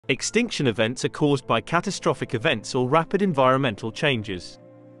Extinction events are caused by catastrophic events or rapid environmental changes.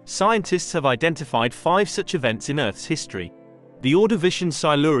 Scientists have identified 5 such events in Earth's history. The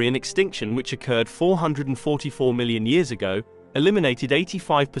Ordovician-Silurian extinction, which occurred 444 million years ago, eliminated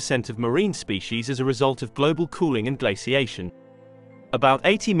 85% of marine species as a result of global cooling and glaciation. About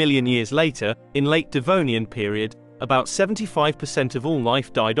 80 million years later, in late Devonian period, about 75% of all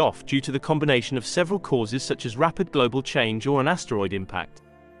life died off due to the combination of several causes such as rapid global change or an asteroid impact.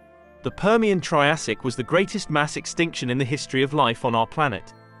 The Permian-Triassic was the greatest mass extinction in the history of life on our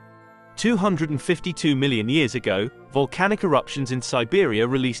planet. 252 million years ago, volcanic eruptions in Siberia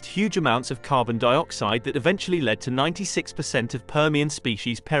released huge amounts of carbon dioxide that eventually led to 96% of Permian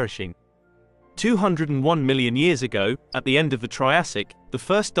species perishing. 201 million years ago, at the end of the Triassic, the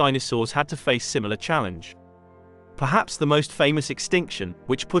first dinosaurs had to face similar challenge. Perhaps the most famous extinction,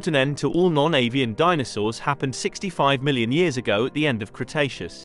 which put an end to all non-avian dinosaurs, happened 65 million years ago at the end of Cretaceous.